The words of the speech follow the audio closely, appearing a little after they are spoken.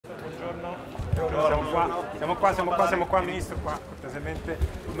buongiorno. Siamo qua, Ministro, cortesemente.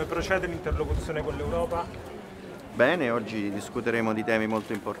 Come procede l'interlocuzione con l'Europa? Bene, oggi discuteremo di temi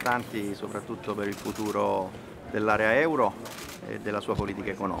molto importanti, soprattutto per il futuro dell'area euro e della sua politica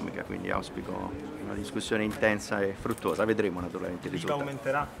economica, quindi auspico una discussione intensa e fruttuosa. Vedremo naturalmente il risultato. L'IVA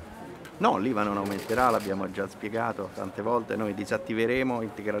aumenterà? No, l'IVA non aumenterà, l'abbiamo già spiegato tante volte, noi disattiveremo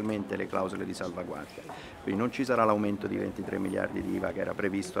integralmente le clausole di salvaguardia, quindi non ci sarà l'aumento di 23 miliardi di IVA che era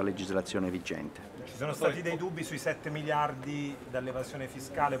previsto a legislazione vigente. Ci sono stati dei dubbi sui 7 miliardi dall'evasione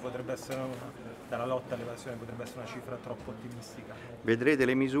fiscale, dalla lotta all'evasione, potrebbe essere una cifra troppo ottimistica? Vedrete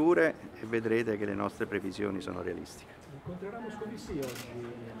le misure e vedrete che le nostre previsioni sono realistiche. Incontrerà Moscovici oggi,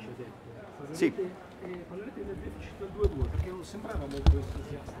 ci ha detto. Sì. Parlerete del deficit del 2,2 perché non sembrava molto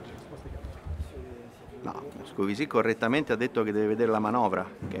entusiasta la risposta che ha dato. No, Moscovici correttamente ha detto che deve vedere la manovra,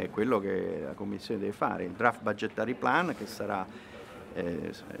 che è quello che la Commissione deve fare, il draft budgetary plan che sarà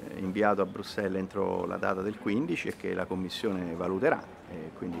inviato a Bruxelles entro la data del 15 e che la Commissione valuterà.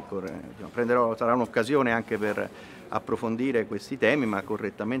 E quindi sarà un'occasione anche per approfondire questi temi, ma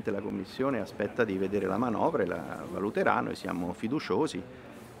correttamente la Commissione aspetta di vedere la manovra e la valuterà, noi siamo fiduciosi.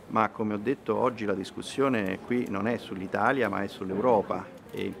 Ma come ho detto oggi la discussione qui non è sull'Italia ma è sull'Europa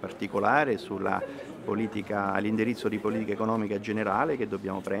e in particolare all'indirizzo di politica economica generale che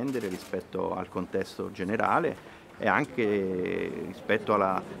dobbiamo prendere rispetto al contesto generale e anche rispetto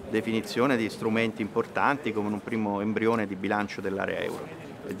alla definizione di strumenti importanti come un primo embrione di bilancio dell'area euro.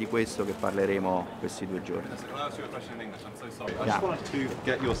 È di questo che parleremo questi 2 giorni. I just wanted to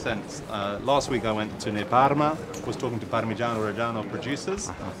get your sense. Last week I went to near Parma, was talking to Parmigiano Reggiano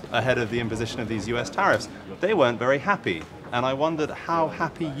producers ahead of the imposition of these US tariffs. They weren't very happy, and I wondered how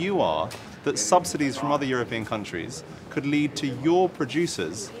happy you are that subsidies from other European countries could lead to your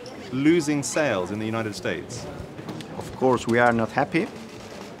producers losing sales in the United States. Of course we are not happy.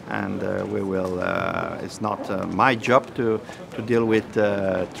 And we will. It's not my job to deal with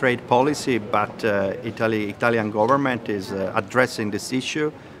trade policy, but Italian government is addressing this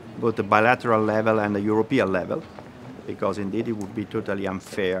issue, both the bilateral level and the European level, because indeed it would be totally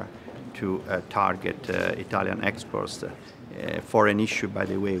unfair to target Italian exports for an issue, by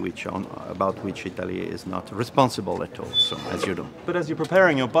the way, about which Italy is not responsible at all, so, as you know. But as you're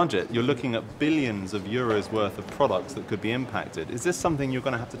preparing your budget, you're looking at billions of euros worth of products that could be impacted. Is this something you're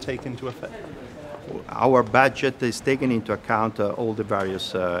going to have to take into effect? Our budget is taking into account all the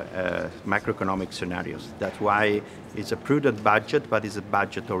various macroeconomic scenarios. That's why it's a prudent budget, but it's a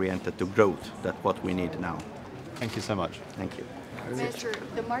budget oriented to growth. That's what we need now. Thank you so much. Thank you. Minister,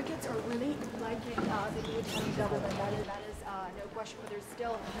 the markets are really liking the new Italian government. That is no question, but there's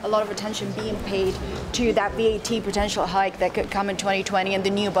still a lot of attention being paid to that VAT potential hike that could come in 2020 and the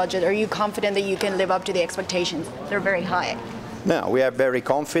new budget. Are you confident that you can live up to the expectations? They're very high. No, we are very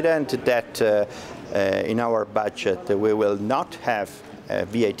confident that in our budget we will not have a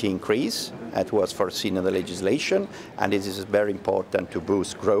VAT increase as was foreseen in the legislation, and it is very important to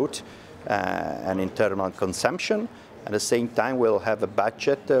boost growth and internal consumption. At the same time, we'll have a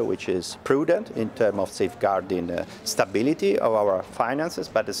budget which is prudent in terms of safeguarding stability of our finances,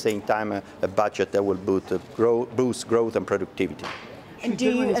 but at the same time a budget that will boost growth and productivity. And do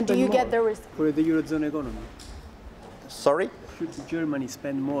you get the for the Eurozone economy? Sorry? Should Germany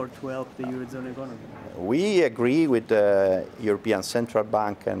spend more to help the Eurozone economy? We agree with the European Central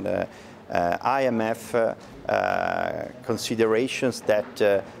Bank and IMF considerations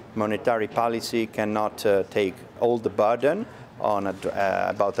that monetary policy cannot take all the burden on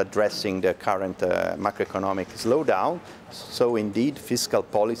about addressing the current macroeconomic slowdown. So indeed, fiscal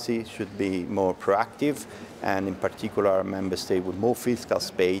policy should be more proactive, and in particular, member states with more fiscal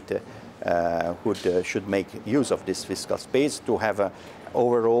space should make use of this fiscal space to have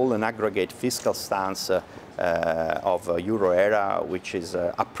overall an aggregate fiscal stance of euro area, which is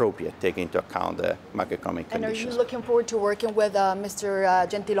appropriate, taking into account the macroeconomic conditions. And are you looking forward to working with Mr.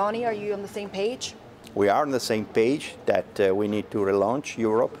 Gentiloni? Are you on the same page? We are on the same page that we need to relaunch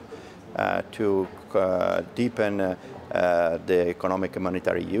Europe to deepen the economic and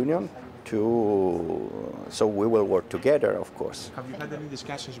monetary union. So we will work together, of course. Have you had any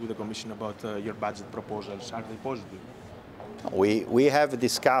discussions with the Commission about your budget proposals? Are they positive? We have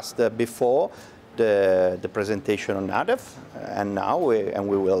discussed before the presentation on NADEF, and now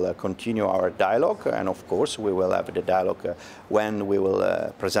we will continue our dialogue, and of course we will have the dialogue when we will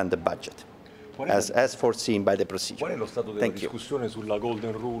present the budget, as foreseen by the procedure. Qual è lo stato della discussione sulla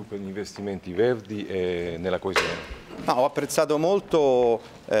Golden Rule per gli investimenti verdi e nella coesione? No, ho apprezzato molto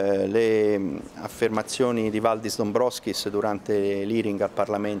le affermazioni di Valdis Dombrovskis durante l'hearing al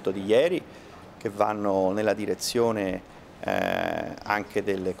Parlamento di ieri, che vanno nella direzione anche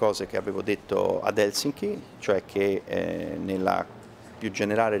delle cose che avevo detto ad Helsinki, cioè che nella più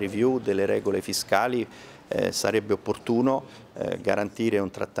generale review delle regole fiscali sarebbe opportuno garantire un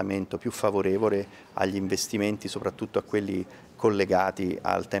trattamento più favorevole agli investimenti, soprattutto a quelli collegati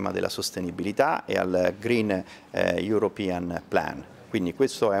al tema della sostenibilità e al Green European Plan. Quindi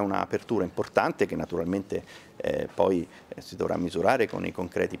questa è un'apertura importante che naturalmente poi si dovrà misurare con i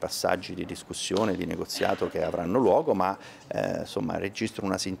concreti passaggi di discussione, di negoziato che avranno luogo, ma insomma registro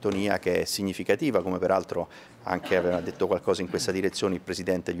una sintonia che è significativa, come peraltro anche aveva detto qualcosa in questa direzione il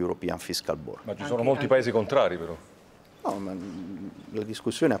Presidente dell'European Fiscal Board. Ma ci sono molti paesi contrari però. No, ma la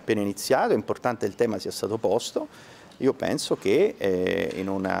discussione è appena iniziata, è importante che il tema sia stato posto. Io penso che in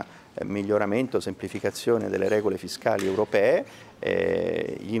un miglioramento, semplificazione delle regole fiscali europee,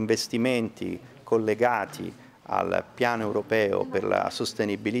 gli investimenti collegati al piano europeo per la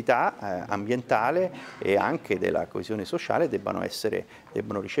sostenibilità ambientale e anche della coesione sociale debbano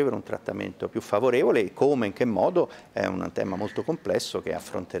ricevere un trattamento più favorevole. Come, in che modo, è un tema molto complesso che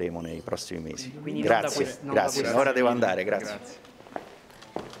affronteremo nei prossimi mesi. Grazie, ora devo andare, grazie.